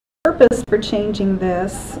purpose for changing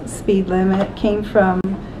this speed limit came from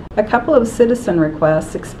a couple of citizen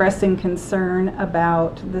requests expressing concern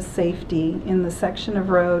about the safety in the section of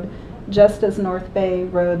road just as North Bay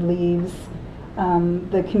Road leaves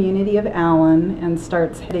the community of Allen and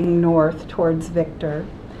starts heading north towards Victor.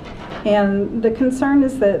 And the concern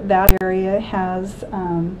is that that area has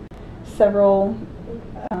several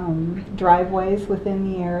driveways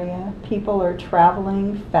within the area. People are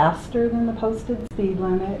traveling faster than the posted speed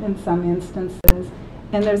limit in some instances,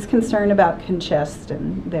 and there's concern about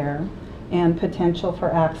congestion there and potential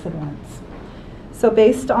for accidents. So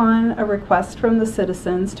based on a request from the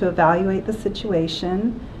citizens to evaluate the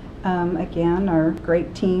situation, again, our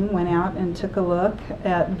great team went out and took a look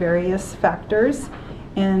at various factors,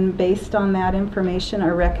 and based on that information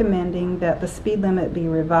are recommending that the speed limit be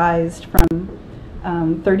revised from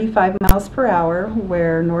 35 miles per hour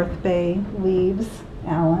where North Bay leaves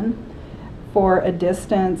Allen for a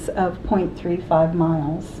distance of 0.35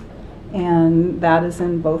 miles, and that is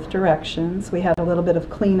in both directions. We had a little bit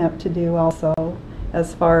of cleanup to do also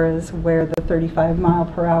as far as where the 35 mile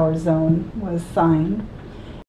per hour zone was signed.